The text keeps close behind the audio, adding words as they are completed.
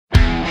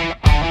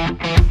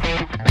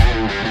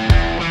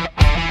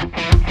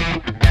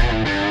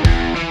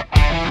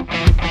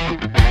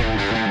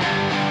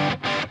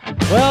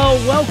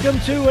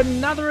welcome to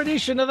another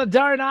edition of the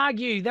Don't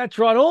Argue. That's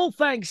right, all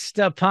thanks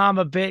to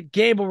Palmer Bet.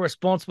 Gamble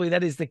responsibly,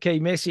 that is the key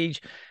message.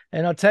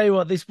 And I'll tell you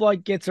what, this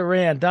bloke gets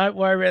around. Don't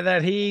worry about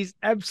that. He's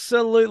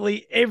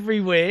absolutely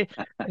everywhere.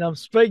 And I'm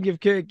speaking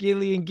of Kurt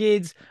Gidley and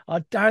Gids. I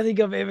don't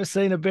think I've ever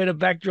seen a better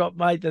backdrop,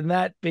 mate, than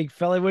that, big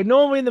fella. We're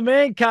normally in the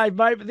man cave,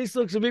 mate, but this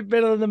looks a bit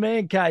better than the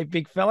man cave,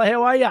 big fella.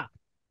 How are you?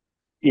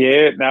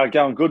 Yeah, now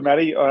going good,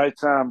 Matty. All right,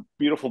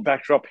 beautiful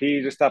backdrop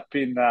here, just up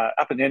in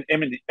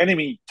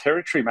enemy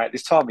territory, mate.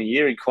 This time of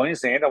year in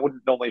Queensland, I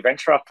wouldn't normally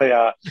venture up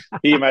here,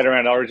 mate,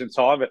 around Origin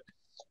time, but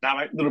no,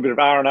 mate, a little bit of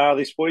R&R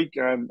this week,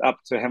 up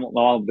to Hamilton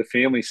Island with the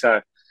family.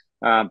 So,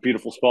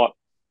 beautiful spot.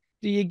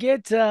 Do you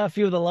get a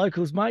few of the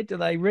locals, mate? Do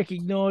they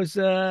recognise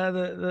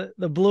the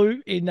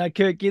blue in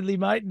Kurt Gidley,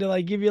 mate? Do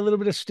they give you a little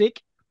bit of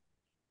stick?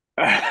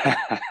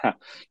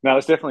 No,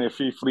 there's definitely a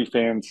few footy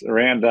fans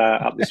around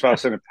up this way. I've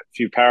seen a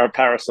few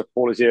para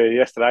supporters here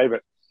yesterday,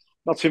 but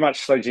not too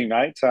much sledging,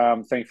 mate.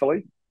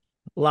 Thankfully.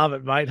 Love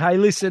it, mate. Hey,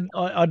 listen,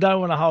 I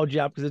don't want to hold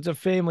you up because it's a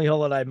family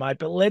holiday, mate,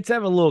 but let's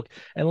have a look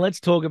and let's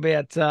talk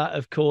about,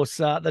 of course,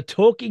 the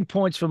talking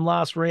points from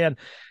last round.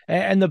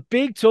 And the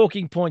big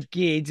talking point,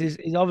 Gids, is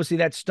obviously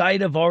that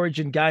state of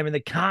origin game and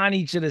the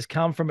carnage that has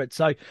come from it.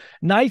 So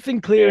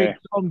Nathan Cleary, Yeah,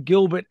 Tom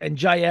Gilbert, and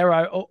Jay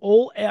Arrow are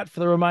all out for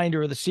the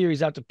remainder of the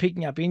series after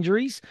picking up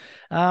injuries.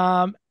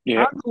 yeah.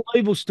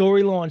 Unbelievable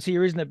storylines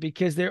here, isn't it?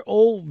 Because they're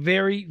all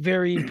very,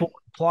 very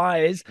important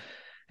players.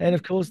 And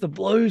of course, the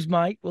Blues,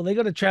 mate. Well, they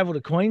got to travel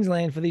to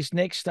Queensland for this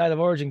next State of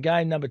Origin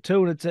game, number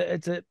two, and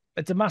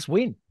it's a must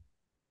win.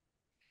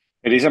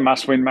 It is a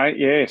must-win, mate.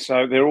 Yeah,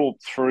 so they're all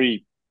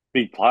three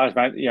big players,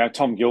 mate. You know,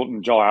 Tom Gilton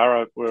and Jai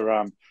Arrow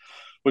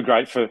were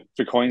great for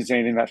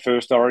Queensland in that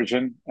first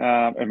Origin,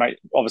 and mate,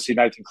 obviously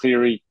Nathan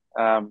Cleary,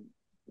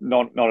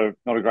 not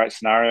a great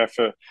scenario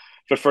for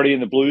Freddie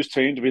and the Blues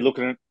team to be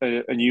looking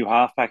at a new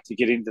halfback to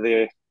get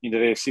into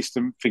their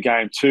system for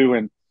game two,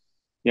 and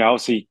you know,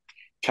 obviously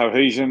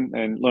cohesion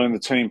and learn the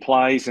team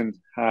plays, and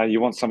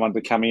you want someone to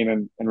come in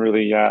and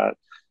really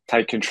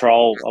take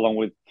control along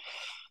with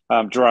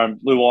Jerome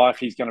Luai if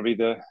he's going to be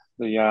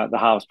the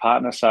halves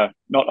partner. So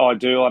not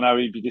ideal. I know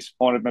he'd be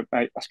disappointed, but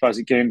mate, I suppose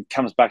again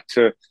comes back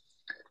to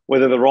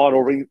whether the right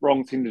or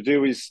wrong thing to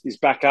do is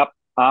back up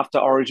after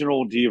Origin,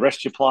 or do you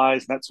rest your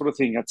players and that sort of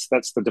thing.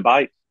 That's the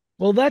debate.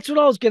 Well, that's what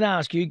I was going to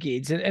ask you,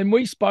 Gids, and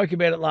we spoke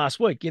about it last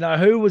week. You know,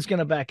 who was going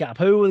to back up?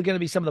 Who were going to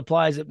be some of the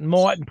players that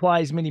mightn't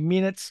play as many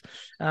minutes?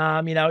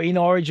 In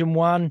Origin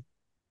one,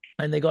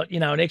 and they got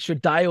an extra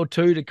day or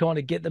two to kind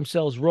of get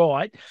themselves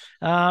right.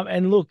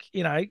 And look,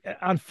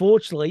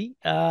 unfortunately,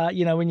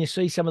 when you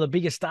see some of the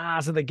biggest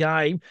stars of the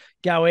game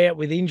go out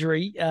with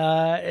injury,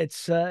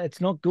 it's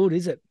not good,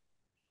 is it?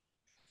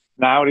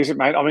 No, it isn't,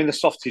 mate. I mean, the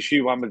soft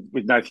tissue one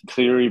with Nathan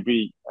Cleary would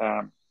be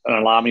an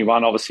alarming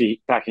one.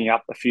 Obviously, backing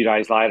up a few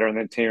days later and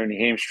then tearing your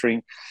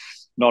hamstring,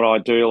 not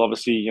ideal.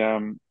 Obviously,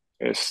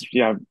 it's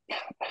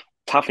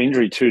tough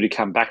injury too to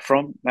come back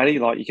from, Matty.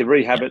 Like you can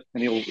rehab it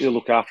and he'll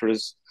look after it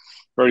as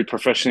very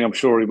professionally. I'm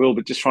sure he will.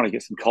 But just trying to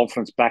get some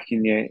confidence back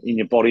in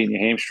your body and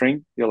your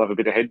hamstring, you'll have a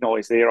bit of head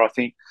noise there. I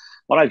think.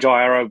 I know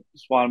Jai Arrow's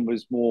one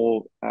was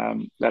more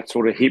that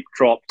sort of hip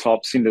drop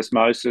type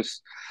syndesmosis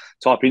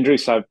type injury,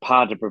 so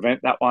hard to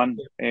prevent that one.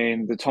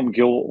 And the Tom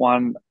Gilbert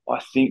one, I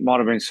think might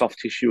have been soft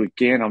tissue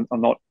again.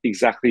 I'm not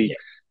exactly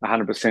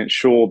 100%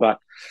 sure, but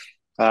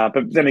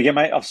then again,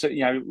 mate, I've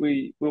seen,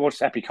 we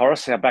watched Appy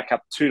Coruscant back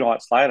up 2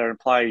 nights later and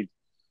played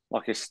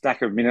like a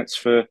stack of minutes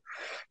for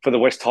the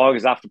West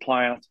Tigers after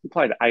playing. He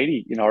played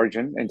 80 in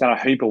Origin and done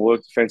a heap of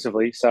work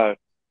defensively. So,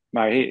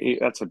 mate,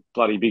 that's a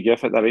bloody big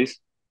effort. That is.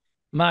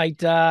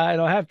 Mate,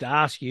 and I have to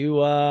ask you,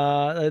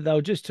 they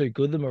were just too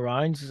good, the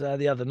Maroons,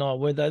 the other night,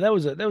 weren't they? That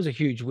was a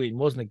huge win,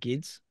 wasn't it,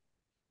 kids?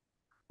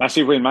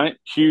 Massive win, mate.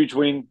 Huge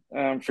win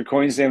for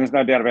Queensland. There's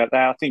no doubt about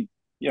that. I think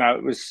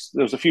there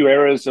was a few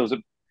errors. There was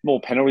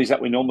more penalties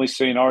that we normally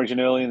see in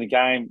Origin early in the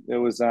game. There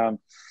was a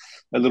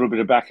little bit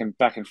of back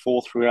and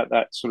forth throughout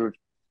that sort of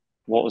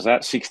what was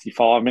that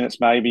 65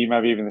 minutes, maybe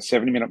even the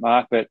 70-minute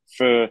mark. But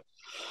for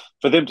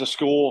them to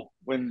score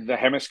when the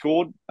Hammer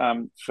scored,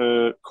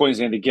 for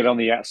Queensland to get on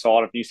the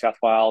outside of New South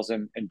Wales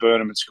and burn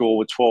them and score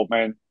with 12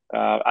 men,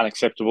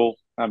 unacceptable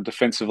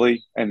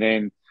defensively. And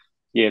then,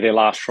 their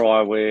last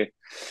try where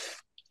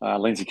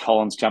Lindsay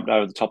Collins jumped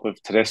over the top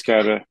of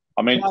Tedesco to.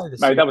 I mean,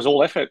 mate, that was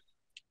all effort.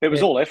 It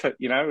was all effort.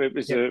 It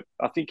was.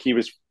 I think he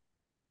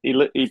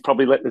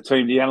probably let the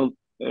team down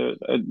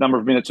a number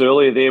of minutes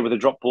earlier there with a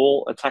drop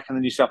ball attacking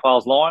the New South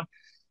Wales line.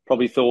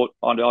 Probably thought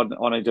I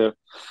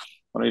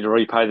need to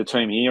repay the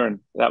team here,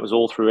 and that was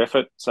all through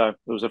effort. So it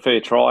was a fair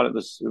try. It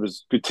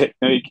was good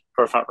technique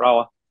for a front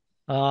rower.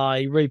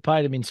 He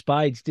repaid him in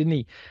spades, didn't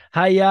he?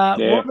 Hey, Yeah.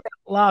 what about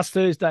last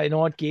Thursday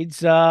night,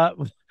 kids?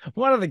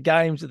 One of the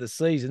games of the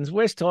seasons,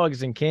 West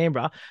Tigers in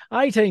Canberra,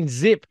 18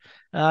 zip,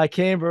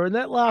 Canberra, and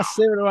that last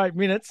 7 or 8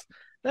 minutes,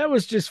 that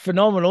was just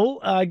phenomenal.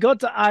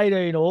 Got to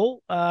 18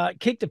 all,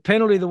 kicked a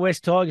penalty to the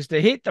West Tigers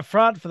to hit the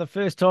front for the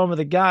first time of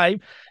the game.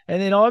 And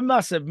then I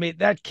must admit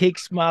that kick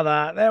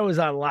smother, that was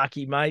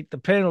unlucky, mate. The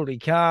penalty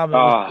come. It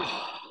was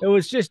Oh, It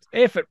was just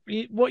effort.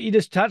 What you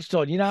just touched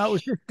on, it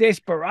was just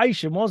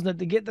desperation, wasn't it,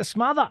 to get the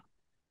smother?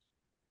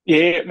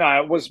 Yeah,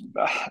 no, it was,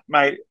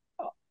 mate.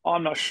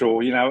 I'm not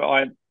sure.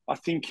 I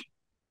think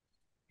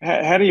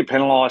how do you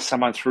penalise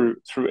someone through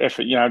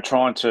effort?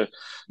 Trying to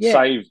Yeah.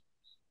 save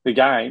the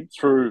game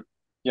through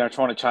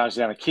trying to charge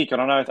down a kick.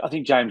 And I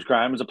think James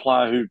Graham was a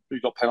player who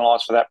got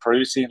penalised for that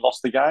previously and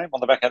lost the game on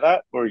the back of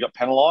that, where he got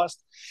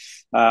penalised.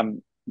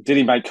 Did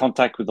he make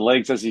contact with the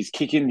legs as he's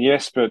kicking?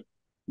 Yes, but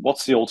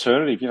what's the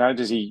alternative?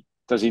 Does he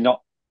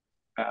not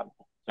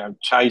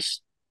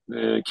chase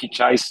kick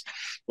chase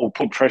or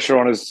put pressure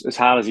on as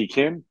hard as he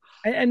can?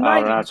 And I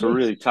made don't know. him It's a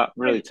really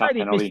tough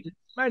penalty.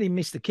 made him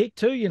miss the kick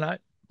too.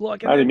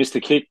 Like, and Made him miss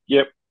the kick.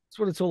 Yep. that's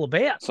what it's all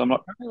about. So I'm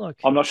not. Like,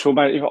 I'm not sure,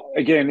 mate.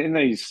 Again, in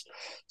these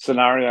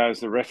scenarios,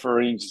 the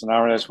refereeing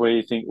scenarios where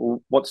you think,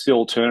 well, what's the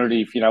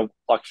alternative?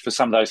 Like for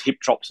some of those hip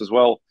drops as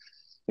well.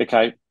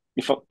 Okay,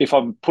 if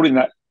I'm put in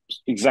that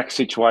exact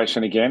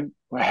situation again,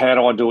 how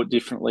do I do it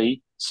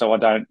differently so I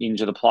don't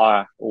injure the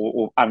player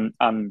or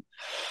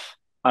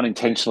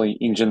unintentionally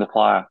injure the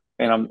player?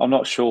 And I'm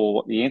not sure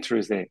what the answer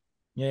is there.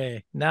 yeah,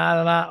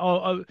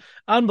 no.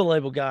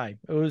 Unbelievable game.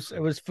 It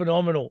was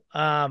phenomenal.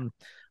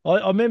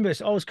 I remember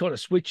I was kind of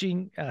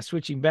switching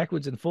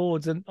backwards and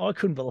forwards, and I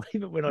couldn't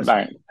believe it when I saw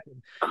Mate,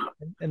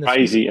 it. And the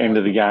crazy end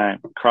of the game.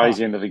 oh,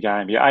 Crazy end of the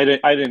game. Yeah,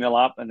 18 nil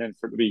up, and then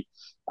for it to be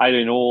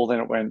 18 all, then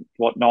it went,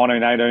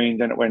 19-18,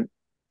 then it went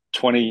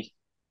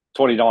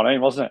 20-19,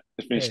 wasn't it?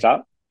 It yeah, finished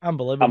up.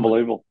 unbelievable, mate.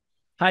 Unbelievable.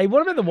 Hey,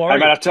 what about the Hey,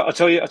 mate, Warriors? I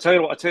tell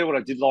you what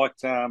I did like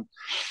on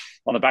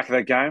the back of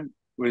that game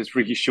was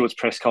Ricky Stewart's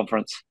press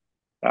conference.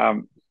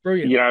 Um,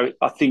 Brilliant.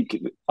 I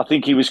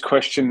think he was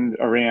questioned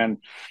around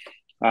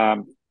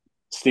um,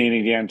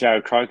 standing down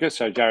Jared Croker,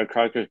 so Jared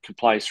Croker could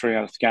play his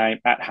 300th game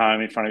at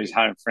home in front of his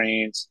home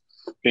friends,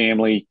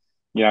 family,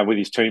 with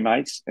his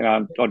teammates. And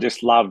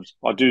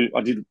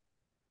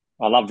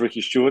I loved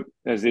Ricky Stewart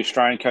as the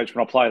Australian coach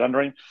when I played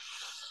under him.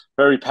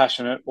 Very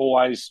passionate,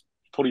 always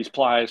put his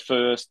players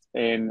first,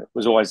 and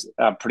was always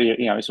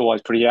he's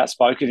always pretty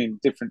outspoken in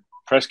different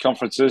press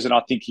conferences. And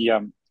I think he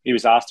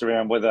was asked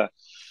around whether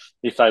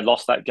if they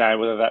lost that game,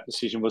 whether that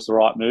decision was the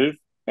right move.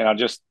 And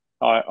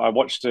I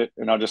watched it,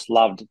 and I just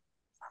loved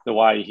the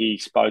way he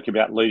spoke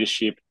about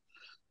leadership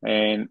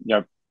and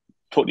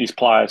putting his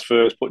players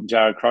first, putting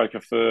Jared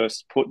Croker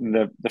first, putting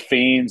the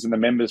fans and the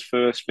members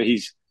first for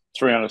his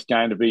 300th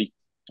game to be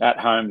at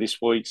home this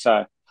week.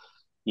 So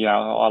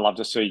I love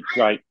to see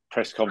great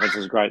press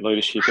conferences, great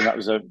leadership, and that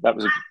was a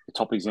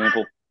top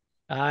example.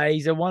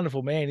 He's a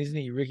wonderful man, isn't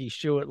he, Ricky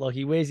Stewart? Like,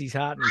 he wears his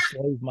heart in his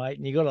sleeve, mate,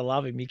 and you got to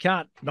love him. You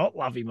can't not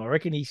love him, I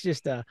reckon. He's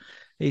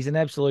an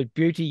absolute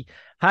beauty.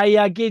 Hey,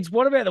 Gids,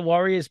 what about the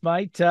Warriors,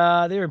 mate?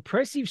 Their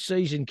impressive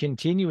season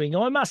continuing.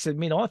 I must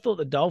admit, I thought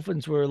the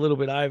Dolphins were a little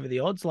bit over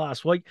the odds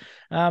last week.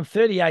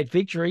 38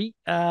 victory.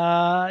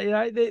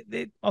 I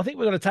think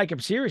we've got to take them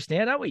serious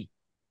now, don't we?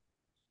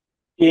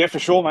 Yeah, for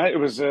sure, mate. It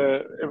was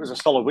a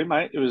solid win,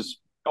 mate. It was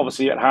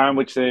obviously at home,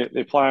 which they're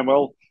playing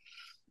well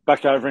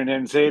back over in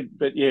NZ.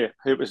 But yeah,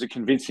 it was a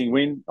convincing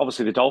win.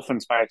 Obviously, the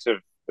Dolphins, mates,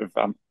 have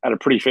had a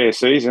pretty fair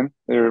season.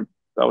 They were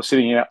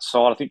sitting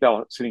outside. I think they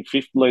were sitting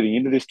fifth leading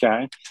into this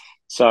game.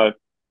 So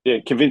yeah,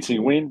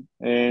 convincing win.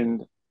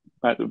 And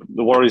mate,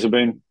 the Warriors have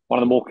been one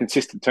of the more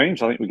consistent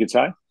teams, I think we could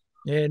say.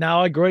 Yeah, no,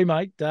 I agree,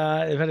 mate. They've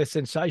had a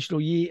sensational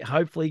year.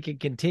 Hopefully, it can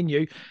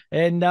continue.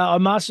 And I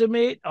must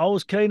admit, I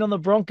was keen on the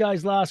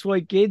Broncos last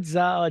week, kids.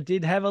 I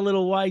did have a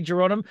little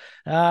wager on them.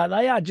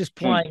 They are just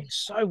playing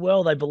so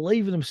well. They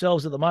believe in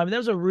themselves at the moment. That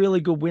was a really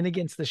good win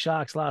against the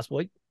Sharks last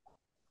week.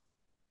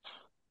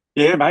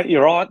 Yeah, mate,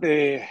 you're right.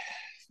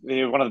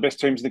 They're one of the best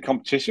teams in the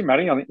competition,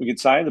 Matty. I think we could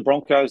say the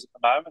Broncos at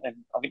the moment, and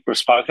I think we've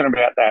spoken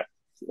about that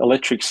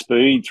electric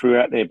speed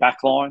throughout their back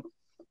line.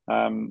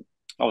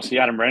 Obviously,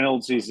 Adam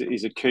Reynolds is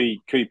a key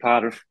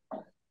part of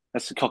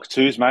that's the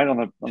cockatoos, mate,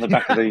 on the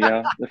back of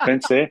the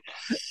fence there.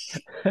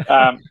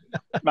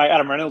 Mate,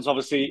 Adam Reynolds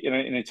obviously an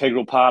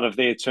integral part of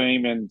their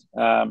team, and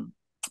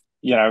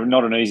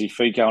not an easy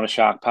feat going to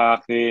Shark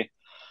Park there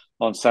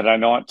on Saturday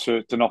night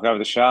to knock over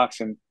the Sharks.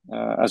 And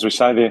as we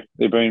say,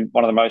 they've been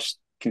one of the most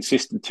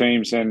consistent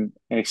teams and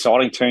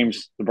exciting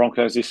teams, the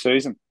Broncos, this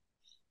season.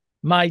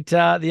 Mate,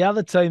 the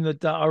other team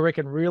that I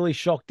reckon really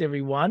shocked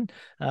everyone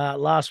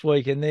last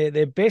week, and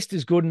their best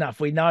is good enough.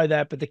 We know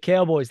that, but the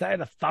Cowboys, they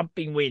had a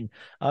thumping win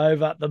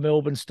over the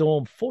Melbourne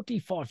Storm,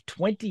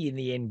 45-20 in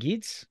the end,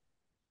 Gids.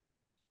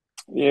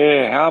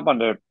 Yeah, hard one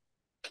to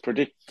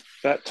predict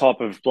that type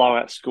of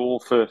blowout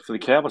score for the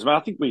Cowboys. I mean, I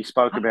think we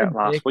spoke about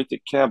last week that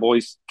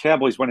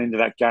Cowboys went into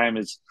that game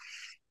as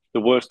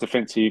the worst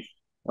defensive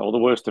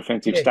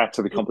stats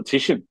of the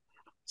competition.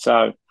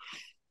 So,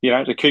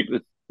 to keep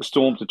the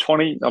Storm to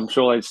 20, I'm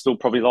sure they'd still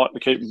probably like to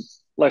keep them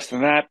less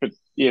than that. But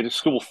yeah, to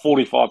score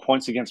 45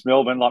 points against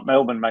Melbourne, like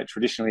Melbourne, mate,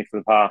 traditionally for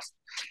the past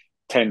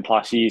 10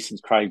 plus years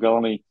since Craig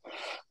Bellamy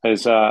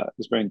has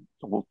been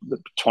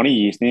 20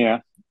 years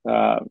now.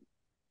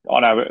 I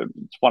know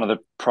it's one of the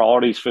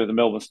priorities for the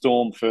Melbourne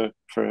Storm for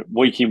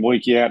week in,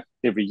 week out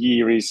every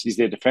year is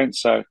their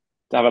defence. So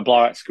to have a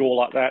blowout score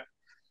like that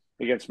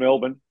against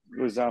Melbourne,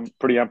 was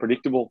pretty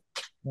unpredictable.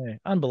 Yeah,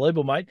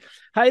 unbelievable, mate.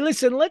 Hey,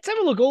 listen, let's have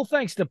a look. All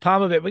thanks to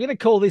Palmerbet. We're going to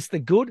call this the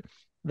good,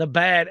 the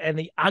bad, and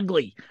the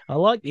ugly. I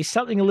like this,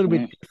 something a little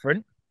bit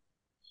different.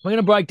 We're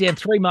going to break down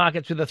three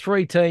markets with the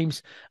three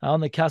teams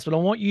on the cusp, and I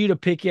want you to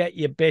pick out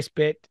your best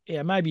bet.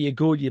 Yeah, maybe your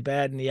good, your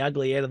bad, and the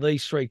ugly out of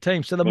these three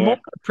teams. So the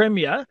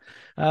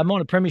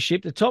minor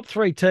premiership, the top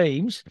three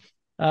teams,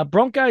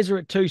 Broncos are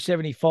at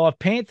 $2.75,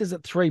 Panthers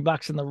at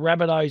 $3, and the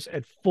Rabbitohs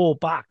at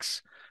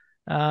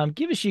 $4.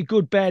 Give us your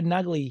good, bad, and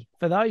ugly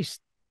for those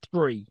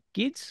three,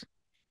 kids.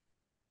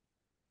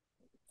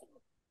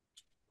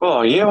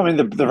 Oh yeah, I mean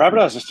the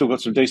Rabbitohs have still got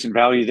some decent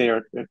value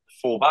there at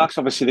 $4.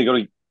 Obviously, they've got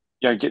to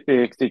get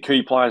their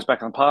key players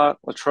back on par.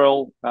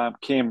 Latrell,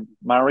 Cam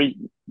Murray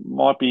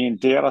might be in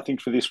doubt, I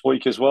think, for this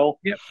week as well.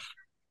 Yep.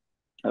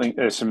 I think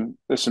there's some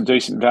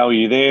decent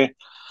value there.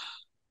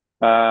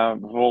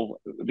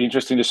 Well, it'll be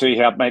interesting to see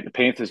how the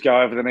Panthers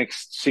go over the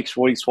next 6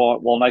 weeks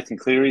while Nathan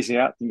Cleary's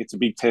out. I think it's a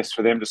big test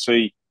for them to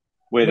see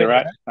where they're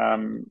at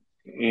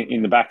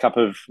in the backup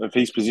of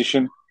his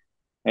position.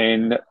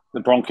 And the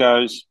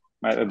Broncos,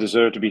 mate, they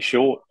deserve to be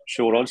short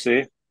odds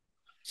there.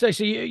 So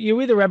you're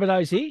with the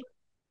Rabbitohs here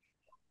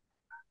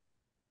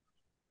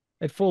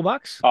at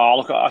 $4? Oh,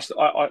 look, I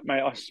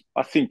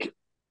think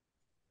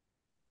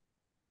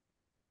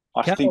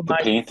the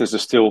Panthers are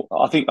still.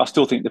 I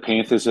still think the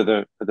Panthers are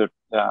the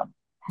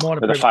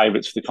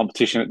favourites for the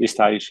competition at this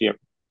stage. Yep.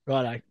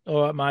 Righto.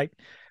 All right, mate.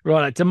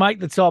 Righto. To make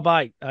the top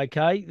 8,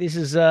 okay, this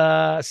is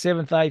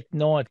 7th, 8th,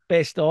 9th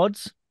best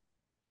odds.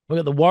 We've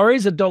got the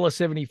Warriors at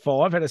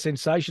 $1.75, had a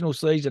sensational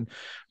season.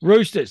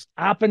 Roosters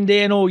up and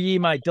down all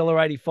year, mate,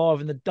 $1.85.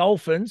 And the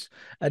Dolphins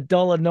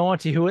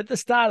 $1.90, who at the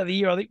start of the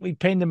year, I think we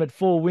penned them at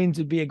 4 wins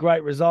would be a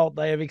great result.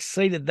 They have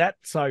exceeded that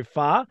so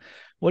far.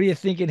 What are you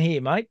thinking here,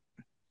 mate?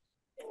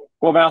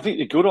 Well, man, I think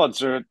the good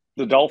odds are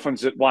the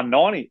Dolphins at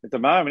 190 at the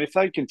moment. If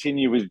they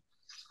continue with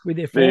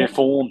their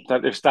form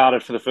that they've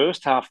started for the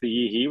first half of the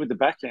year here with the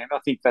back end, I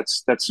think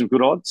that's some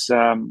good odds.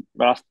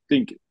 But I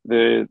think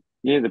the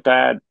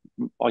bad,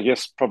 I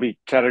guess, probably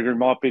category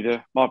might be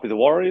the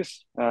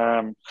Warriors.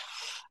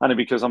 Only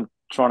because I'm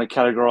trying to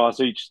categorise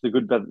each, the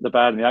good, the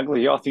bad, and the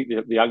ugly. I think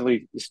the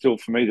ugly is still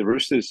for me the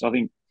Roosters. I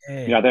think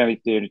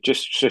they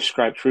just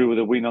scraped through with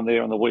a win on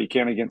the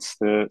weekend against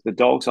the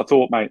Dogs. I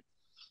thought, mate,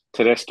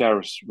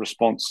 Tedesco's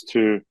response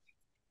to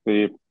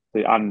the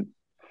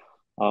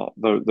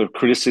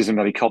criticism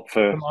that he copped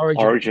for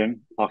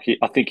Origin.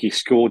 I think he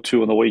scored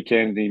 2 on the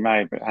weekend. He may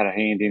have had a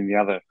hand in the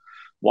other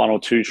 1 or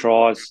 2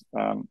 tries.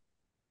 But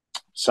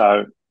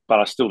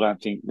I still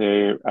don't think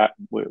they're at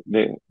where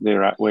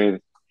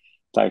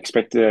they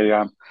expect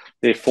their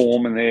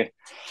form and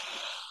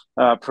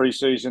their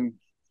pre-season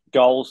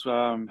goals,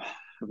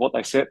 what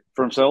they set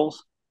for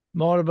themselves.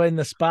 Might have been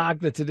the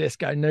spark that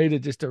Tedesco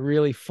needed just to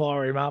really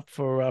fire him up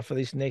for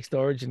this next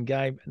Origin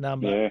game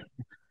number. Yeah.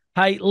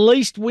 Hey,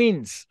 least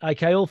wins.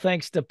 Okay, all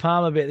thanks to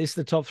Palmerbet. This is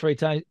the top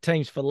 3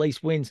 teams for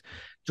least wins.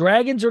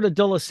 Dragons are at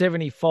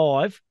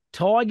 $1.75.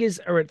 Tigers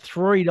are at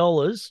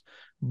 $3.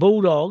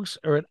 Bulldogs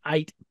are at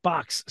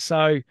 $8.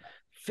 So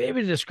fair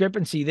bit of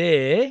discrepancy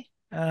there.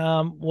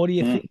 What do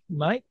you think,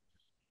 mate?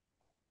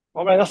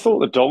 Well, I thought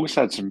the Dogs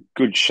had some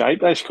good shape.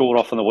 They scored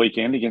off on the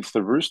weekend against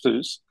the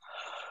Roosters.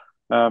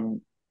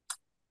 Look,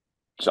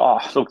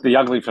 the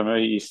ugly for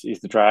me is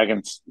the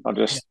Dragons.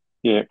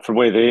 For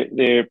where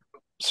their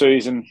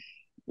season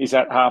is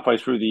at halfway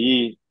through the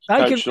year.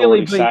 They can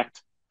really be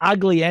sacked.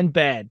 Ugly and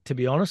bad, to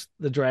be honest,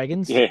 the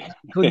Dragons. Yeah.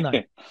 Couldn't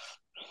they?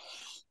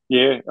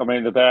 Yeah, I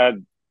mean,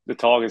 the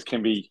Tigers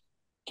can be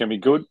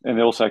good, and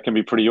they also can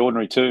be pretty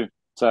ordinary too.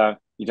 So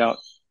it's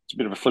a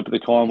bit of a flip of the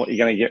coin what you're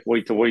going to get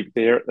week to week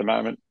there at the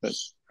moment. But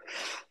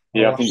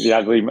I think the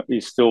ugly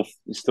is still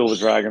the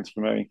Dragons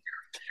for me.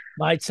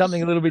 Mate,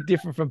 something a little bit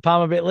different from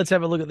Palmerbet. Let's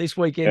have a look at this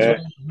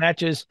weekend's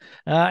matches.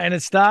 And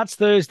it starts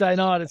Thursday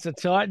night. It's the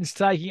Titans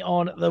taking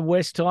on the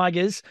West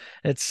Tigers.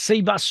 It's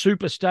Cbus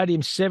Super Stadium,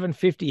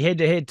 $7.50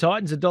 head-to-head.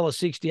 Titans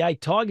 $1.68.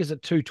 Tigers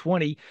at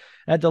 $2.20.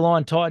 At the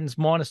line, Titans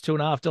minus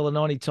 $2.5,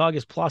 $1.90.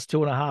 Tigers plus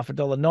 $2.5,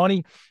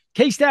 $1.90.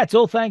 Key stats,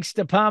 all thanks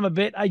to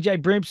Palmerbet.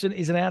 AJ Brimson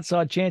is an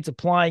outside chance of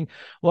playing,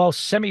 while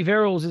Sammy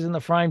Verrills is in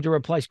the frame to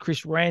replace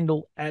Chris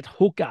Randall at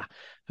hooker,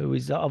 who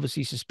is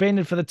obviously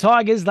suspended. For the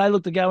Tigers, they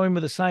look to go in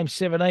with the same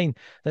 17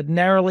 that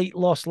narrowly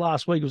lost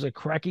last week. It was a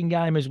cracking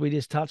game, as we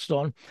just touched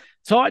on.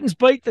 Titans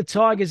beat the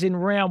Tigers in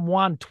round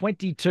 1,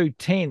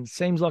 22-10.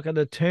 Seems like an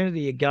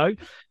eternity ago.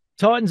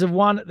 Titans have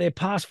won their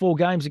past 4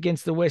 games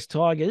against the West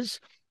Tigers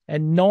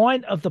and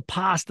 9 of the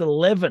past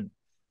 11.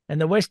 And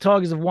the West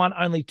Tigers have won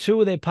only 2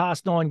 of their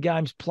past 9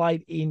 games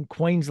played in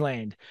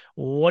Queensland.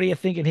 What are you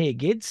thinking here,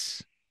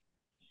 Gids?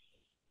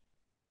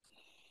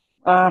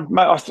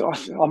 Mate,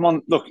 I'm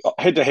on. Look,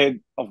 head to head,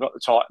 I've got the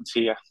Titans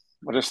here.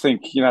 I just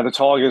think the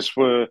Tigers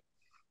were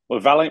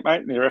valiant,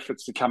 mate, in their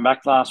efforts to come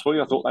back last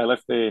week. I thought they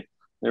left their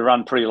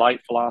run pretty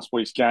late for last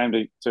week's game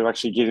to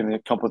actually get in the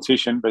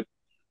competition. But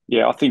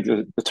I think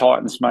the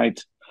Titans,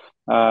 mate,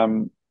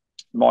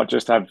 might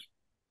just have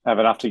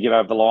enough to get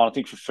over the line. I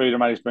think Fifita,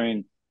 mate, has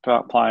been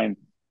playing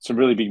some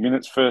really big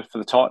minutes for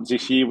the Titans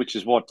this year, which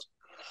is what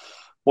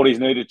what he's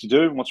needed to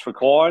do and what's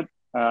required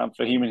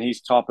for him and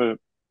his type of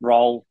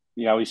role.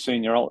 His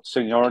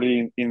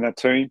seniority in that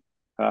team.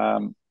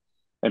 And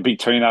Big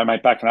Tino,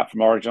 mate, backing up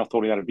from Origin. I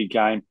thought he had a big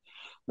game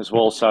as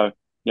well. So,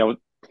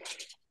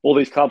 all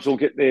these clubs will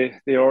get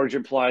their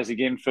Origin players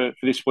again for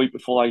this week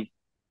before they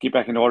get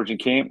back into Origin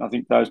camp. I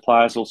think those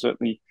players will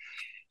certainly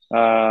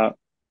want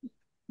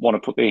to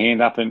put their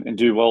hand up and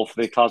do well for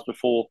their clubs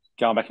before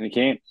going back into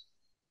camp.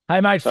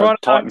 Hey, mate, so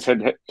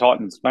Friday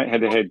Titans, mate,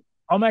 head to head.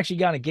 I'm actually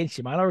going against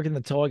you, mate. I reckon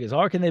the Tigers.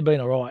 I reckon they've been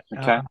all right.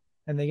 Okay.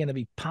 And they're going to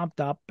be pumped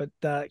up, but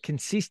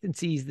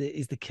consistency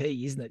is the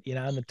key, isn't it?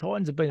 And the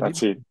Titans have been a bit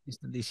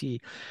consistent this year.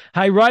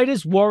 Hey,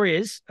 Raiders,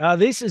 Warriors.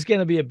 This is going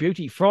to be a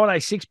beauty.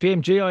 Friday, 6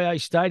 p.m, GIA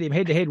Stadium,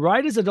 head-to-head.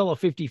 Raiders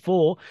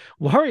 $1.54.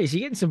 Warriors,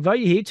 you're getting some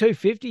value here,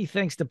 $2.50,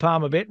 thanks to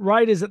Palmerbet.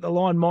 Raiders at the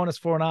line, minus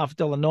 $4.5,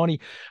 $1.90.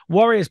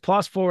 Warriors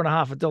plus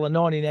 $4.5,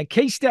 $1.90. Now,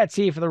 key stats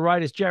here for the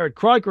Raiders. Jared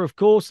Croker, of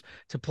course,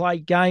 to play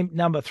game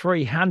number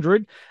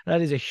 300.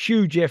 That is a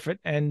huge effort,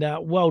 and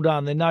well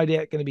done. They're no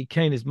doubt going to be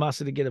keen as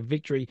mustard to get a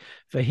victory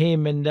for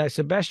him. And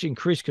Sebastian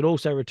Chris could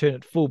also return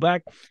at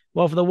fullback.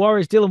 While for the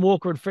Warriors, Dylan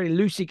Walker and Freddie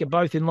Lucic are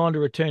both in line to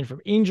return from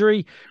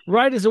injury.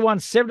 Raiders have won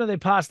 7 of their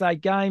past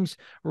 8 games.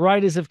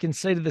 Raiders have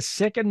conceded the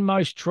second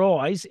most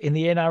tries in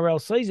the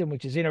NRL season,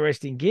 which is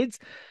interesting, kids.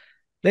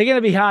 They're going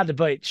to be hard to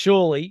beat,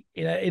 surely.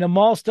 In a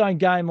milestone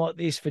game like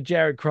this for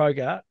Jared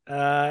Croker,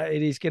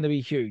 it is going to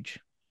be huge.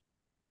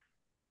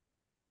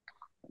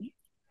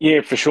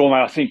 Yeah, for sure,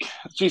 mate. I think,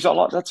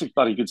 that's a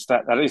bloody good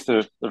stat. That is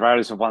the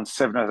Raiders have won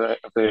 7 of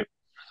their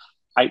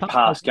 8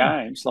 past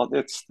games. Like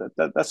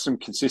that's some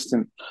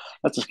consistent.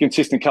 That's a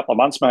consistent couple of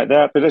months, mate.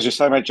 But as you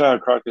say, mate,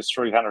 Jared Croker's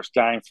 300th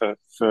game for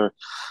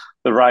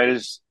the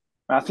Raiders.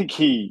 I think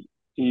he's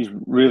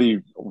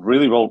really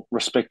well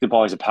respected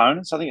by his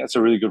opponents. I think that's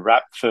a really good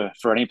rap for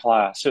any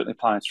player. Certainly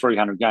playing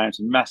 300 games,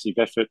 a massive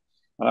effort.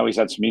 I know he's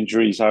had some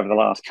injuries over the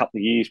last couple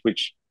of years,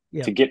 which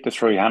to get to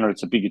 300,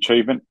 it's a big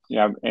achievement.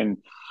 And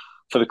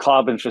for the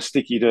club and for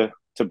Sticky to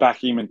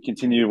back him and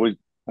continue with.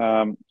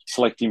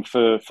 Select him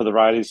for the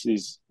Raiders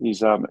is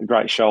a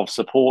great show of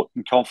support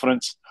and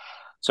confidence.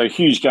 So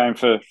huge game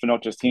for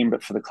not just him,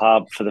 but for the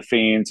club, for the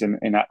fans and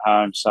at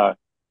home. So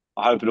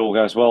I hope it all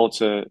goes well.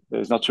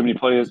 There's not too many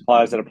players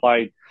that have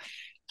played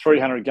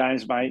 300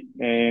 games, mate,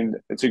 and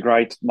it's a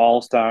great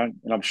milestone.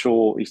 And I'm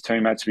sure his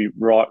teammates will be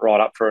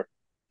right up for it.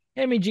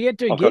 How many did you get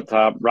to? I've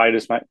got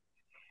Raiders, mate.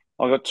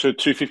 I got to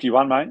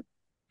 251, mate.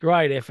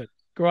 Great effort.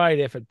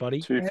 Great effort, buddy.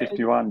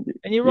 251.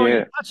 And you're right.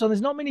 Yeah. There's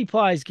not many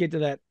players get to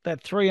that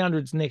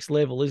 300s next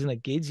level, isn't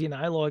it, kids? It's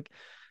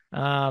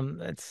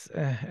an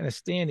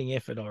astounding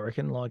effort, I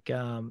reckon. Mate,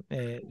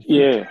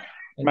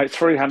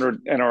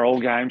 300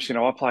 NRL games.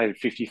 I played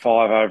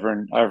 55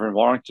 over in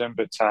Warrington,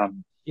 but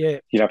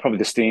probably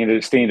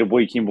the standard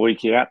week in,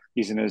 week out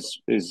isn't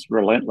as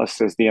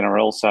relentless as the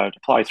NRL. So to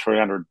play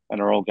 300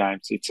 NRL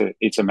games,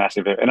 it's a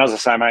massive effort. And as I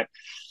say, mate,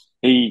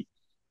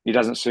 he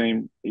doesn't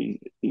seem to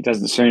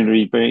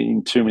be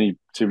being too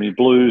many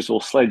blues or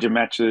sledger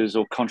matches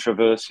or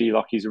controversy.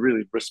 Like, he's a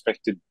really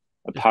respected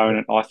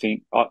opponent. I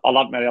think I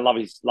love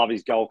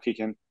his goal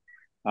kicking.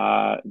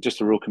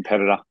 Just a real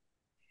competitor.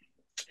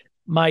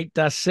 Mate,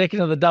 second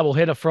of the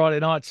doubleheader Friday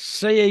night.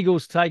 Sea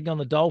Eagles taking on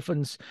the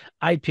Dolphins,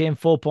 8 p.m,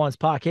 4 Pines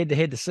Park.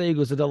 Head-to-head, the Sea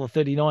Eagles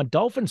 $1.39.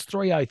 Dolphins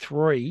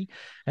 $3.03.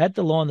 At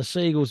the line, the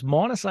Sea Eagles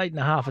minus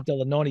 $8.5,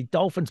 $1.90.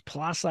 Dolphins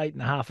plus $8.5,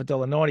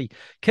 $1.90.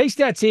 Key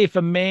stats here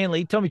for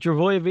Manly. Tommy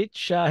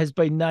Trbojevic has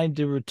been named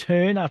to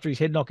return after his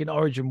head knock in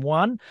Origin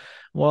 1,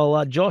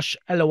 while Josh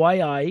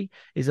Aloiai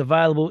is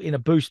available in a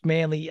boost.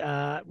 Manly,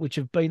 which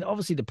have been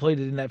obviously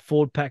depleted in that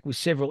forward pack with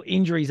several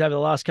injuries over the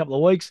last couple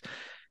of weeks.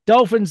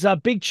 Dolphins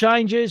big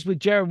changes with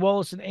Jared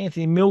Wallace and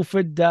Anthony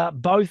Milford,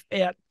 both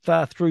out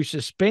through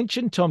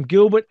suspension. Tom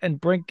Gilbert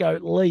and Brenko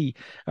Lee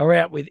are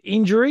out with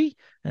injury.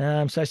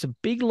 So some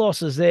big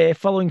losses there.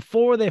 Following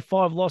 4 of their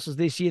 5 losses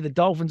this year, the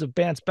Dolphins have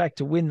bounced back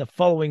to win the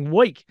following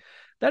week.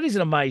 That is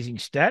an amazing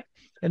stat.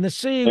 And the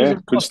Sea Eagles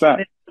have lost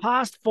their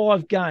past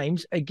 5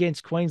 games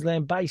against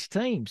Queensland-based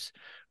teams.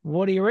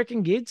 What do you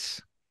reckon, Gids?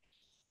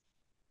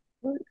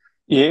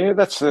 Yeah,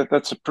 that's a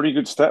pretty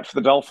good stat for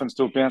the Dolphins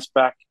to bounce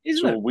back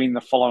to a win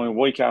the following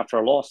week after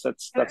a loss.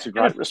 That's a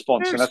great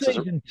response. And that's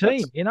a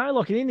team,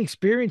 like an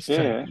inexperienced team.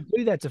 To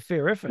do that's a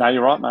fair effort. No,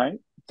 you're right, mate.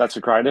 That's a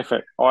great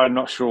effort. I'm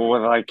not sure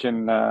whether they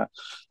can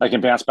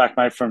bounce back,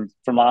 mate, from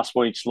last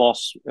week's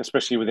loss,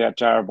 especially without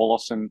Jared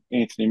Wallace and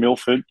Anthony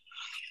Milford.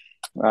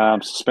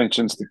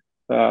 Suspensions.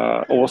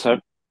 Also,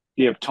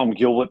 Tom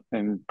Gilbert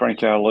and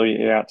Brenko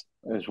Lee out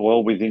as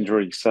well with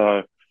injury.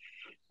 So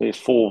there's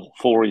four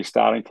of your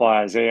starting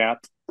players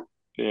out.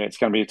 Yeah, it's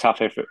going to be a tough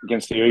effort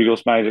against the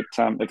Eagles, mate,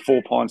 at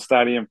 4 Pines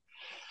Stadium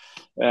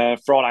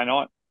Friday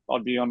night.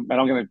 I'd be on,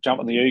 and I'm going to jump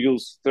on the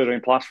Eagles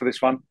 13 plus for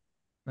this one.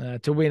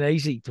 To win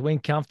easy, to win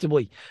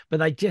comfortably. But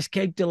they just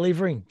keep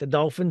delivering, the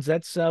Dolphins.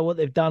 That's what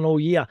they've done all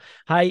year.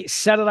 Hey,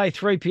 Saturday,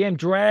 3 p.m,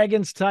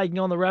 Dragons taking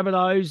on the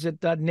Rabbitohs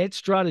at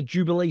Netstrata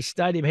Jubilee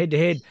Stadium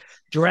head-to-head.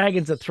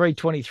 Dragons at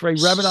 $3.23,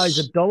 Rabbitohs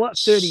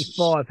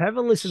 $1.35. Have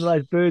a listen to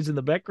those birds in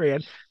the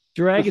background.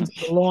 Dragons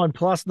at the line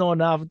plus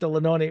 9.5 at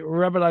 $1.90.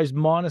 Rabbitohs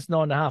minus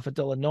 9.5 at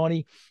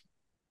 $1.90.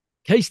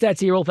 Key stats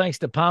here, all thanks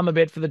to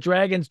Palmerbet. For the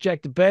Dragons,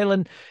 Jack de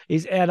Belin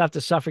is out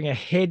after suffering a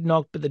head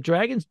knock, but the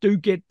Dragons do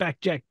get back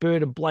Jack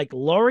Bird and Blake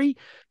Laurie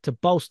to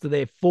bolster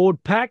their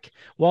forward pack.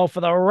 While for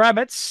the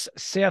Rabbits,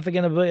 South are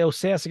going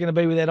to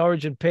be without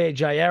Origin pair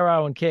Jay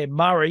Arrow and Cam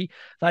Murray.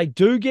 They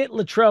do get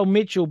Latrell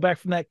Mitchell back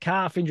from that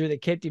calf injury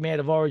that kept him out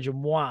of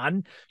Origin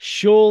 1.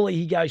 Surely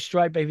he goes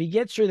straight back. If he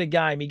gets through the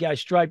game, he goes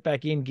straight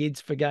back in,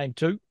 Gids, for game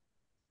 2.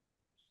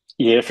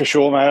 Yeah, for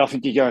sure, mate. I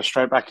think he goes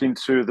straight back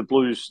into the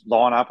Blues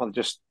lineup.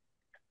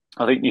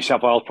 I think New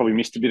South Wales probably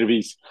missed a bit of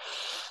his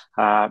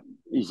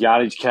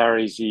yardage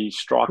carries, his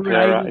strike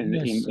power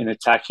in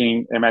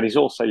attacking. And Matt, he's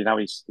also,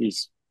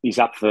 he's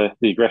up for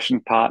the aggression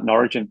part in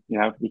Origin.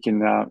 He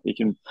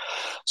can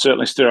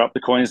certainly stir up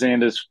the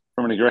Queenslanders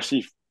from an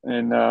aggressive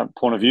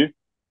point of view.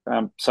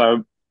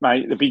 So,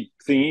 mate, the big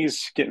thing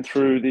is getting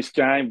through this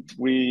game.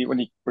 When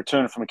he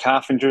returned from a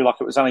calf injury, like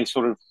it was only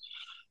sort of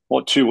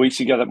 2 weeks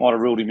ago that might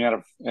have ruled him out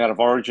of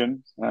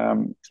Origin.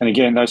 And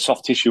again, those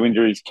soft tissue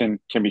injuries can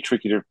be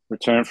tricky to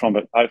return from,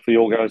 but hopefully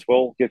all goes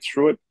well, gets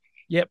through it.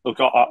 Yep.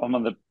 Look, I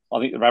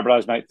think the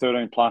Rabbitohs make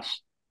 13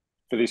 plus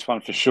for this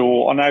one for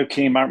sure. I know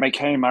Cam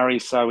Murray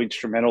is so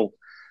instrumental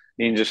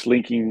in just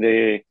linking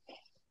their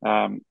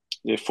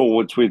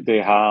forwards with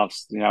their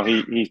halves.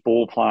 His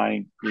ball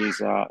playing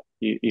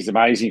is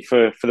amazing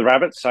for the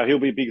Rabbits, so he'll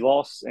be a big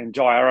loss. And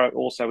Jai Arrow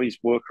also, his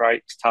work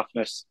rate, his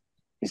toughness,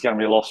 is going to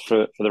be a loss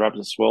for the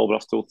Rabbits as well, but I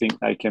still think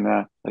they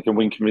can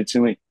win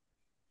convincingly.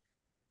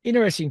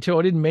 Interesting too,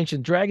 I didn't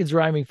mention Dragons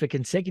are aiming for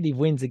consecutive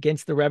wins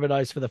against the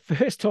Rabbitohs for the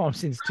first time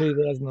since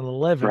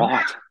 2011.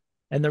 Right.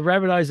 And the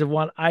Rabbitohs have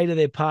won 8 of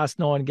their past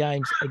 9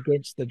 games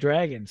against the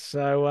Dragons.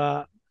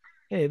 So,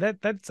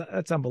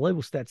 that's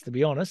unbelievable stats, to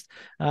be honest.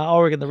 I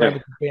reckon the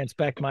Rabbits bounce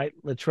back, mate.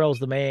 Latrell's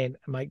the man.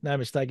 Make no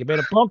mistake about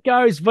it.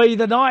 Broncos v.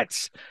 the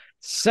Knights.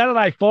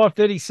 Saturday,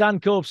 5:30,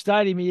 Suncorp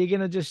Stadium. Are you going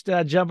to just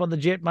jump on the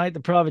jet, mate, the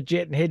private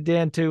jet, and head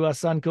down to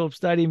Suncorp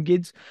Stadium,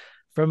 Gids,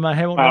 from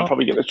Hamilton? I'll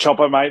probably get the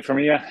chopper, mate, from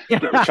here.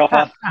 Get the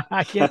chopper.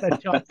 Get the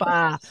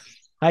chopper.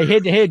 Hey,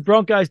 head-to-head,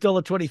 Broncos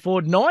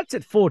 $1.24, Knights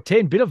at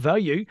 $4.10, bit of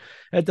value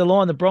at the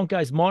line. The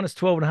Broncos minus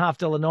 $12.5,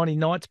 $1.90,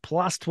 Knights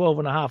plus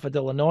 $12.5,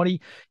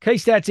 $1.90. Key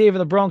stats here for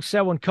the Bronx,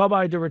 Selwyn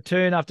Cobbo to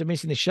return after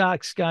missing the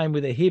Sharks game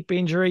with a hip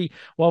injury,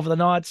 while for the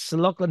Knights,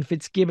 Lachlan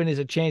Fitzgibbon is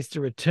a chance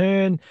to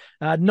return.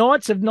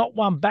 Knights have not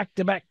won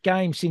back-to-back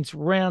games since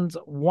rounds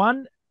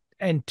 1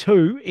 and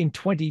 2 in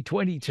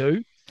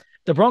 2022.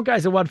 The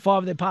Broncos have won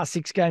 5 of their past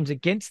 6 games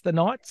against the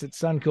Knights at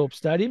Suncorp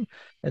Stadium,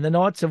 and the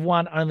Knights have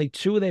won only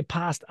 2 of their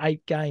past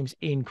 8 games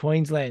in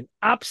Queensland.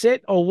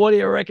 Upset, or what do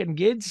you reckon,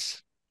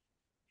 Gids?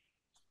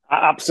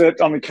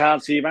 Upset on the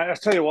cards here, mate. I'll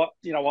tell you what.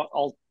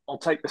 I'll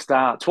take the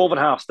start.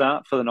 12.5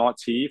 start for the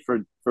Knights here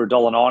for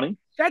 $1.90.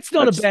 That's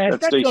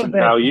decent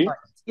value. Play.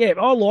 Yeah,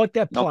 I like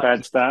that play. Not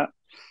bad start.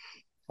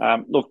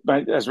 Look,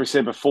 mate, as we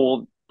said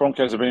before,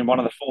 Broncos have been one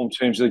of the form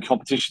teams of the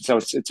competition, so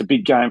it's a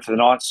big game for the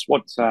Knights.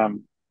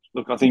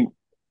 Look, I think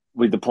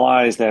with the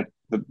players that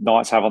the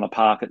Knights have on the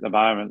park at the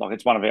moment, like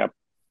it's one of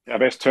our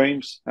best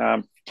teams.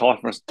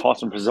 Tyson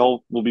Frizell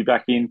will be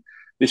back in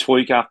this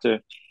week after,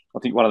 I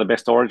think, one of the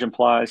best Origin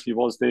players. He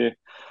was there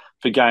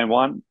for game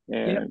 1.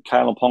 And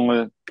Kalen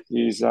Ponga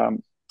is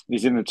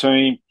in the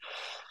team.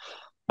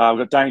 We've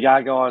got Danny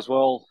Gagai as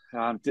well,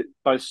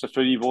 both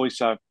Safudi boys.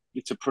 So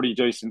it's a pretty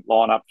decent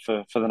lineup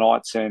for the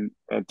Knights. And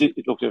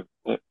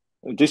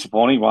a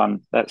disappointing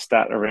one, that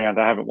stat around.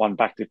 They haven't won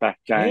back-to-back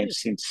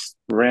games since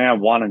round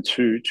 1 and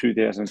 2,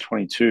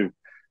 2022.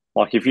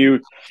 Like if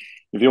you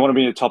want to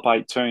be a top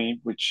 8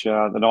 team, which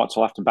the Knights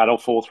will have to battle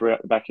for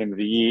throughout the back end of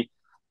the year,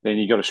 then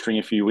you got to string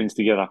a few wins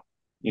together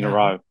in a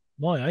row.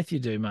 My oath you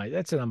do, mate.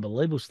 That's an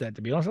unbelievable stat,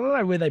 to be honest. I don't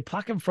know where they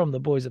pluck them from, the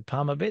boys at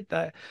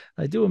Palmerbet.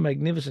 They do a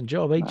magnificent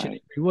job each and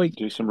every week.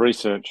 Do some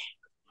research.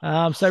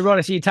 So,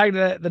 right, so you take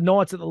the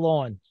Knights at the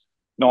line.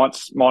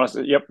 Knights minus,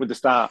 with the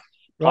start.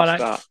 Right,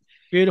 start.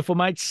 Beautiful,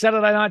 mate.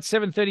 Saturday night,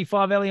 7:35,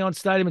 Allianz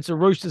Stadium. It's the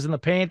Roosters and the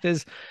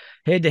Panthers.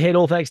 Head-to-head,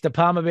 all thanks to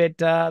Palmerbet.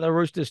 The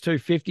Roosters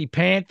 $2.50.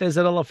 Panthers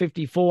at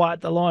 $1.54 at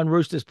the line.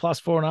 Roosters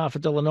plus $4.5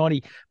 at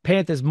 $1.90.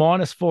 Panthers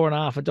minus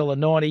 $4.5 at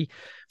 $1.90.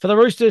 For the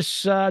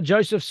Roosters,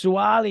 Joseph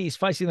Suaalii is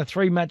facing a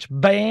 3-match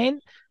ban.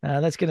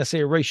 That's going to see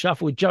a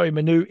reshuffle with Joey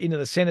Manu into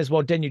the centres,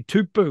 while Daniel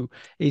Tupu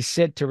is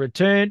set to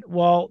return.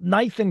 While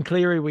Nathan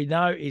Cleary, we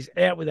know, is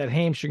out with that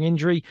hamstring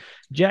injury.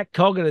 Jack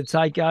Cogger to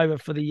take over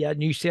for the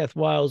New South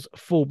Wales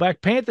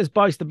fullback. Panthers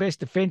boast the best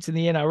defence in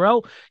the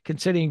NRL,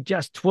 conceding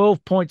just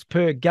 12 points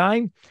per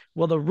game,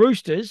 while the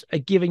Roosters are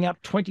giving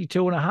up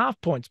 22.5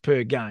 points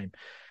per game.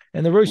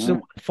 And the Roosters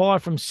are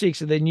 5 from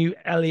 6 at their new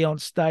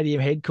Allianz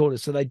Stadium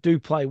headquarters, so they do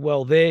play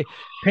well there.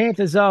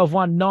 Panthers, though, have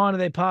won 9 of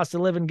their past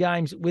 11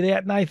 games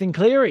without Nathan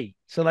Cleary,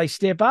 so they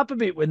step up a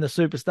bit when the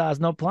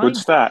superstar's not playing. Good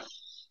stat.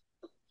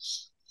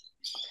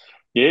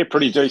 Yeah,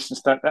 pretty decent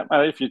stat, that,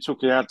 mate. If you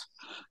took out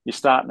your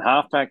starting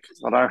halfback,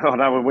 I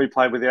know when we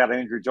played without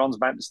Andrew Johns,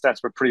 mate, the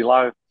stats were pretty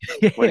low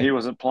when he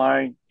wasn't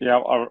playing.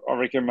 I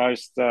reckon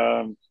most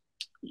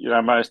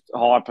most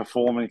high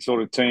performing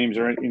sort of teams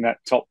are in that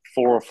top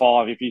 4 or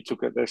 5. If you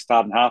took it their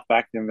starting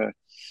halfback, then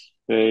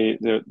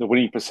the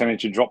winning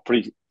percentage had dropped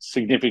pretty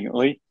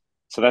significantly.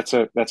 So that's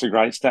a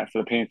great stat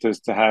for the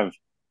Panthers to have.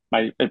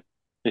 Mate,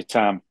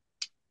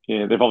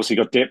 yeah, they've obviously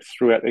got depth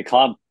throughout their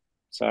club,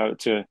 so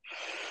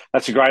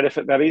that's a great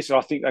effort. That is. So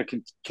I think they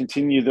can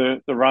continue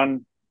the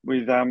run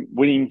with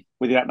winning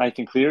without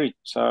Nathan Cleary.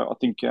 So I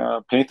think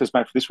Panthers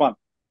mate for this one.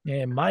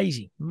 Yeah,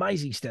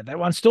 amazing stat. That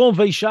one. Storm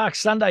v Sharks,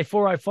 Sunday,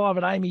 4:05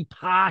 at Amy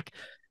Park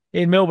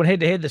in Melbourne.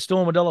 Head-to-head, the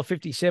Storm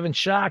 $1.57,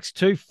 Sharks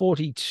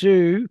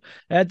 $2.42.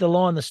 At the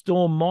line, the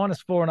Storm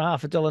minus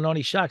 4.5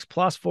 $1.90, Sharks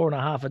plus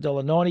 4.5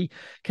 $1.90.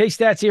 Key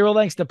stats here, all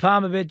thanks to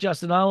Palmerbet.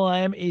 Justin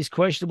Olam is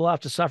questionable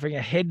after suffering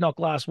a head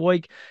knock last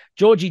week.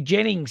 Georgie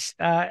Jennings,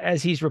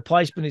 as his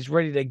replacement, is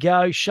ready to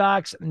go.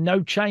 Sharks,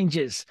 no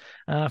changes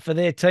for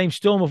their team.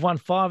 Storm have won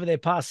 5 of their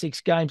past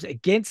 6 games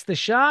against the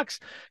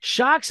Sharks.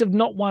 Sharks have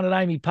not won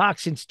at Amy Park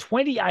since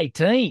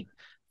 2018.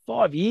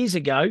 5 years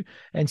ago,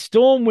 and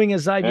Storm winger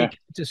Xavier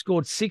Coates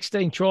scored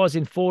 16 tries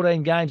in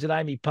 14 games at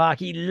Amy Park.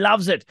 He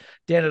loves it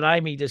down at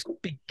Amy, just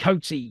big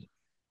Coatesy.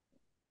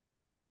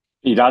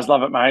 He does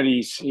love it, mate.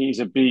 He's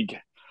a big,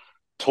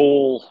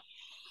 tall,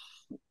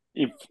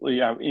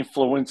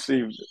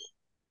 influensive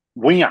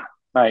winger,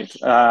 mate.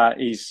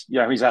 He's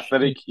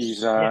athletic. He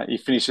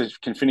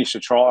can finish a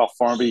try off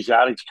for him, but his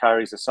yardage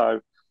carries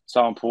are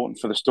so important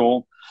for the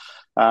Storm.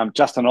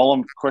 Justin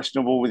Olam,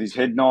 questionable with his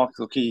head knock.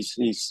 Look, he's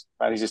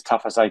as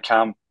tough as they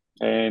come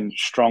and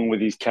strong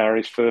with his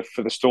carries for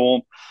the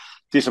Storm.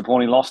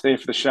 Disappointing loss there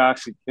for the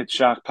Sharks at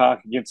Shark Park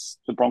against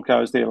the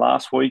Broncos there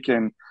last week.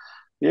 And,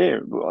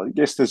 I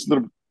guess there's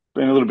been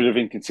a little bit of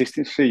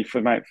inconsistency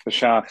for the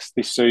Sharks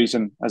this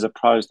season as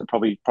opposed to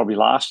probably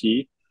last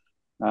year.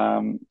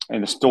 And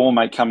the Storm,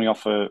 mate, coming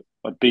off a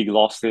big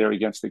loss there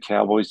against the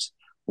Cowboys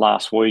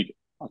last week.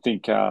 I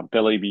think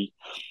Belly be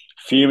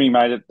fuming,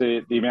 mate, at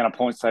the amount of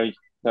points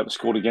that were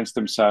scored against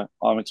them. So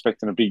I'm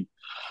expecting a big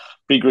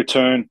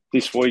return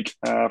this week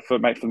for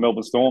the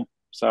Melbourne Storm.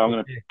 So I'm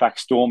going to back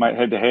Storm, mate,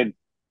 head to head.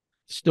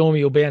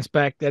 Stormy will bounce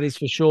back, that is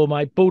for sure,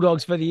 mate.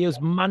 Bulldogs for the Eels,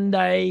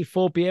 Monday,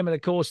 4 p.m. at the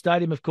Core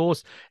Stadium, of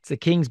course. It's the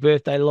King's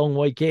birthday long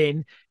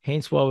weekend,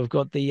 hence why we've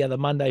got the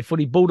Monday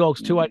footy.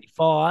 Bulldogs,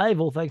 2.85,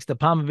 all thanks to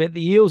Palmerbet.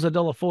 The Eels,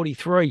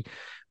 $1.43.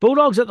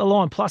 Bulldogs at the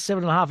line, plus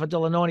 7.5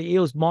 $1.90.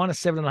 Eels,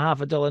 minus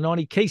 7.5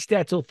 $1.90. Key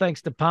stats, all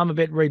thanks to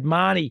Palmerbet. Reid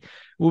Marnie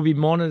will be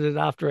monitored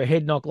after a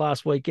head knock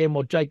last weekend,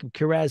 while Jacob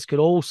Kiraz could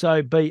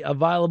also be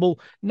available.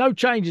 No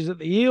changes at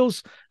the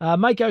Eels.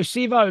 Mako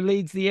Sivo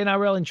leads the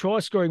NRL in try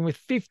scoring with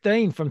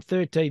 15 from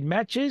 13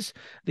 matches.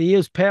 The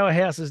Eels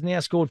powerhouse has now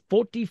scored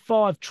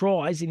 45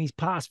 tries in his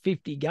past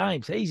 50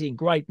 games. He's in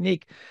great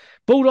nick.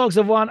 Bulldogs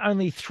have won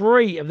only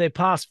 3 of their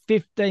past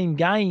 15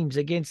 games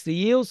against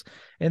the Eels,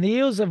 and the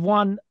Eels have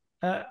won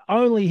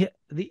only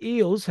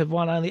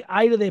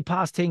 8 of their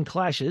past 10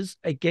 clashes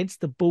against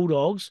the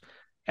Bulldogs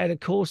at a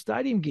Core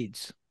Stadium,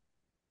 Gids.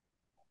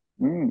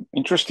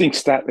 Interesting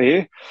stat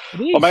there.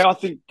 I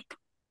think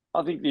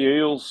the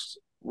Eels,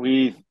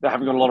 they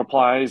haven't got a lot of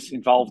players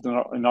involved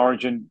in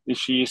Origin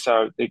this year,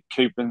 so they're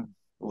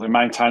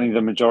maintaining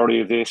the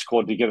majority of their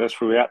squad together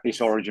throughout this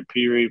Origin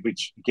period,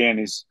 which again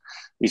is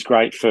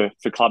great for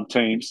club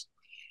teams.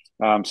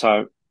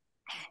 So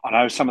I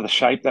know some of the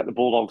shape that the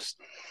Bulldogs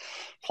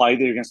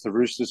played there against the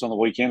Roosters on the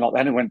weekend. Like, they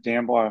only went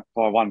down by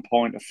 1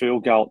 point, a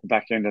field goal at the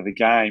back end of the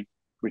game,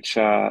 which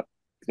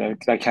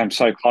they came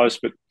so close,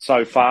 but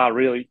so far,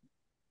 really.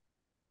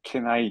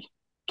 Can they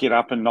get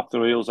up and knock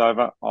the Eels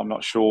over? I'm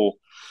not sure.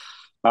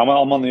 I'm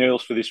on the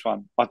Eels for this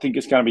one. I think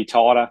it's going to be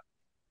tighter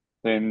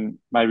than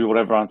maybe what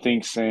everyone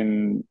thinks.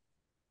 And,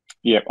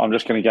 I'm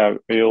just going to go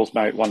Eels,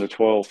 mate,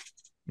 1-12.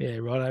 Yeah,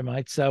 righto,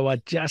 mate. So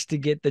just to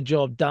get the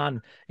job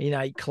done in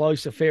a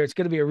close affair, it's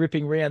going to be a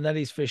ripping round, that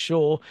is for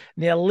sure.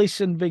 Now,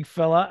 listen, big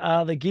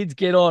fella, the Gids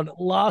get on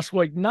last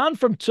week, none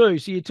from 2.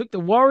 So you took the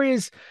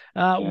Warriors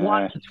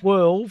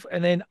 1-12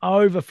 and then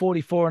over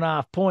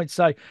 44.5 points.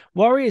 So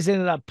Warriors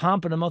ended up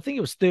pumping them. I think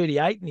it was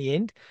 38 in the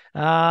end.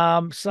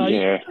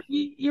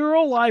 You're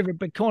all over it,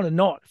 but kind of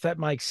not, if that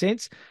makes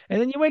sense.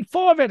 And then you went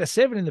 5 out of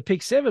 7 in the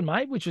pick 7,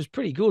 mate, which was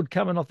pretty good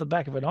coming off the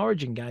back of an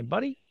Origin game,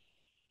 buddy.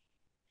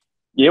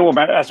 Yeah, well,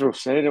 Matt, as we've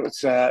said,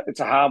 it's a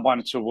hard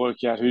one to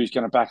work out who's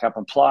going to back up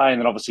and play,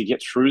 and then obviously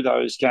get through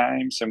those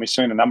games. And we've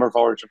seen a number of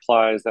Origin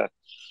players that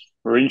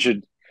were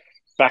injured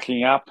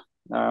backing up.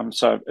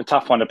 So a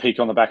tough one to pick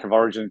on the back of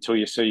Origin until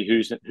you see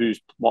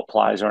what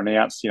players are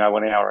announced,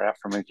 1 hour out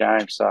from a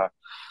game. So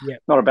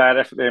not a bad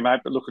effort there, mate,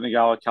 but looking to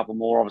go a couple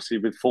more, obviously,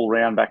 with full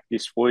round back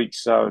this week.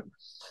 So,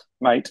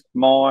 mate,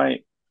 my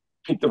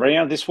pick the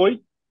round this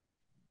week.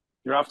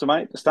 You're after,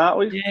 mate, to start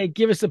with? Yeah,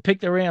 give us a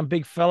pick the round,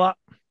 big fella.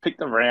 Pick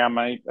the round,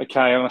 mate. Okay,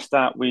 I'm going to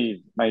start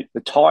with, mate,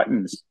 the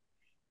Titans,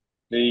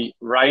 the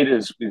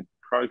Raiders with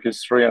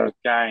Croker's 300th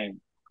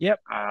game. Yep.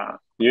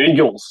 The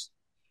Eagles,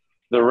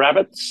 the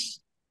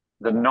Rabbits,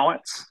 the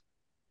Knights,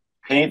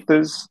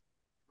 Panthers,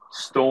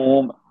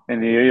 Storm,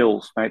 and the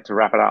Eels, mate, to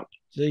wrap it up.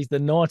 Geez, the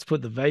Knights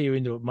put the value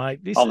into it,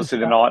 mate. Obviously,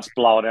 the Knights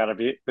blow it out a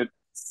bit, but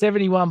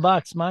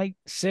 $71, mate.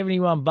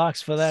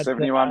 $71 for that.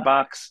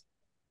 $71.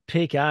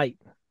 Pick 8.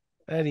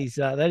 That is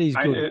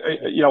good.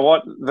 You know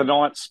what? The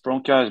Knights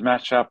Broncos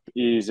matchup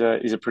is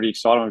a pretty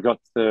exciting. We've got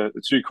the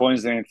two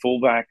Queensland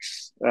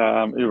fullbacks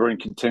who were in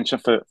contention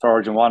for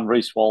Origin 1,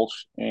 Reece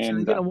Walsh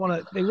and So they're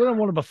going to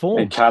want to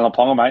perform. And Kalyn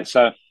Ponga, mate.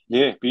 So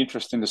yeah, it'd be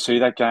interesting to see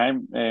that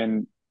game.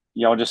 And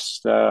yeah, I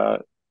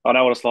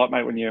know what it's like,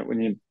 mate, when you're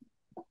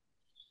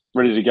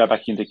ready to go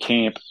back into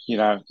camp. You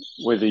know,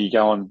 whether you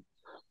go on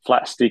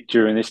flat stick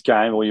during this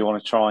game or you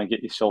want to try and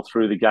get yourself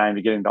through the game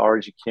to get into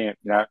Origin camp.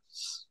 You know.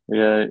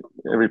 Yeah,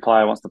 every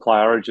player wants to play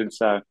Origin,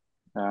 so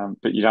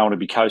but you don't want to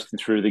be coasting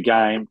through the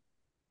game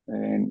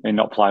and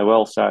not play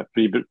well. So it'd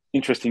be a bit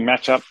interesting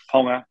matchup.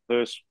 Ponga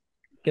versus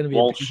going to be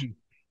Walsh.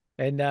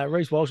 And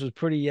Reece Walsh was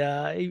pretty.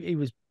 He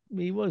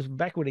was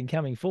backward in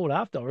coming forward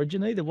after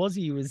Origin. Either was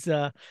he?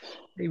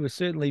 He was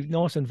certainly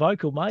nice and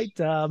vocal, mate.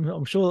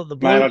 I'm sure that the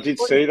Blues... Mate, I did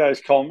see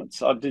those comments.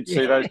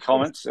 See those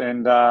comments,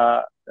 and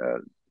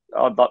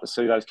I'd like to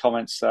see those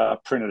comments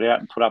printed out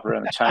and put up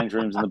around the change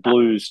rooms and the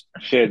Blues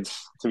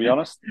sheds. To be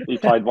honest, he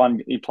played one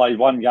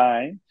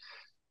game,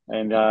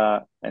 and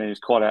he was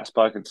quite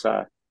outspoken.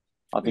 So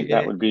I think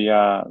that would be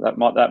that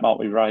might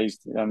be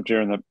raised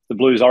during the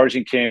Blues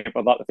Origin camp.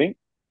 I'd like to think.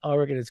 I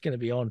reckon it's going to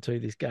be on to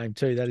this game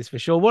too. That is for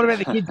sure. What about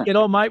the kids? Get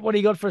on, mate. What do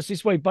you got for us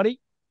this week, buddy?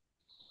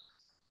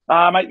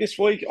 Mate, this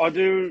week I'm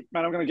going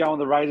to go on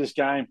the Raiders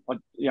game.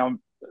 I'm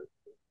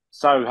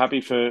so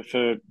happy for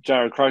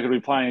Jarrod Croker to be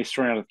playing his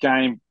 300th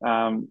game.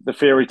 The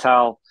fairy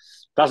tale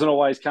doesn't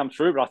always come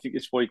through, but I think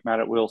this week, mate,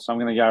 it will. So I'm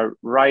going to go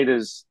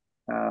Raiders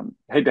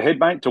head-to-head,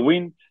 mate, to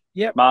win.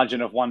 Yep.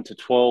 Margin of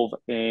 1-12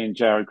 and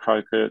Jarrod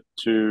Croker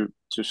to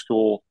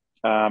score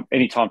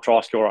anytime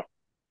try scorer.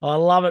 I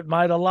love it,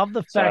 mate. I love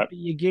the fact that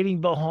you're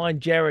getting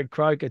behind Jarrod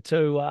Croker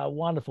too.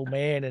 Wonderful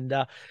man. And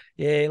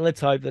yeah,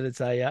 let's hope that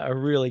it's a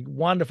really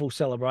wonderful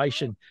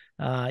celebration,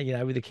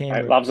 with the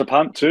Canberra. He loves a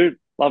punt too.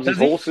 Loves his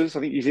horses. I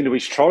think he's into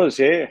his trotters.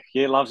 Yeah,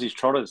 loves his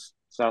trotters.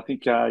 So I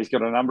think he's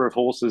got a number of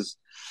horses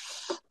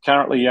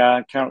currently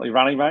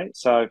running, mate.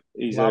 So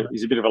he's a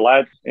bit of a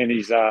lad, and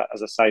he's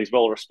as I say, he's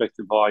well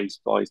respected by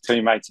his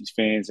teammates, his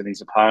fans, and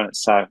his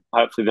opponents. So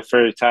hopefully the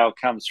fairy tale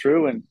comes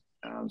through, and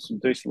some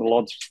decent little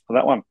odds for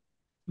that one.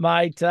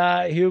 Mate,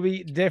 he'll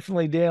be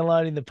definitely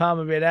downloading the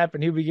Palmerbet app,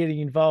 and he'll be getting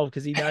involved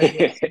because he knows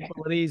how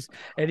simple it is.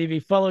 And he'll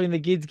be following the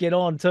kids get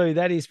on too,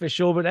 that is for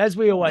sure. But as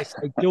we always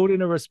say, do it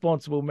in a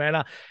responsible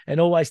manner and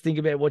always think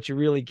about what you're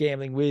really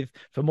gambling with.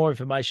 For more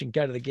information,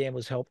 go to the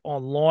Gamblers Help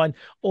online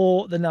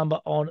or the number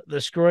on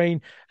the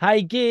screen.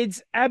 Hey,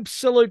 kids,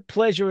 absolute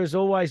pleasure as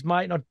always,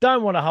 mate. And I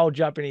don't want to hold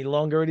you up any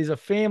longer. It is a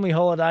family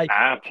holiday.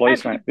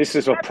 Please, mate. This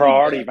is a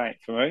priority, mate,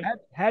 for me.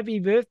 Happy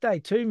birthday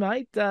too,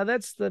 mate.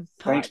 That's the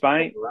part. Thanks,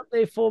 mate. Up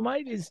there for,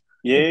 mate, is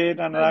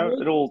no.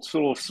 It all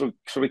sort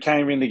of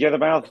came in together,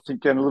 mate. I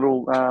think a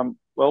little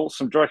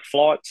some direct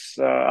flights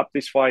up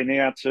this way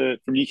now from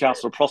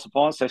Newcastle to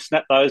Proserpine. So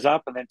snap those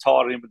up and then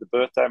tied it in with the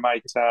birthday,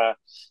 mate,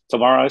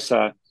 tomorrow.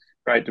 So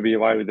great to be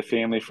away with the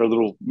family for a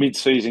little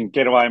mid-season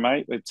getaway,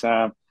 mate. It's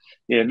not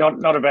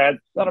a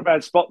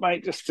bad spot,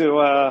 mate. Just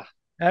to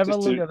have a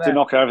look at that. To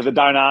knock over the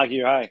don't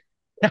argue, hey.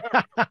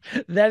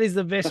 That is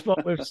the best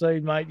spot we've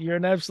seen, mate. You're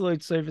an absolute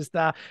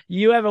superstar.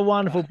 You have a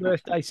wonderful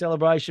birthday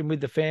celebration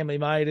with the family,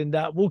 mate, and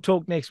we'll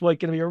talk next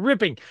week. Going to be a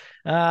ripping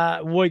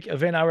week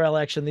of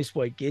NRL action this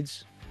week,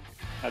 kids.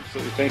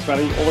 Absolutely. Thanks,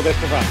 buddy. All the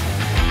best of fun.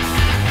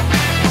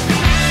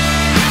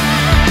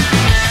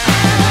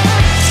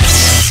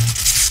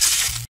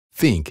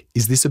 Think,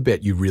 is this a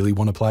bet you really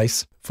want to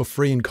place? For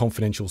free and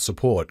confidential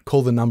support,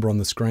 call the number on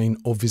the screen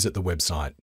or visit the website.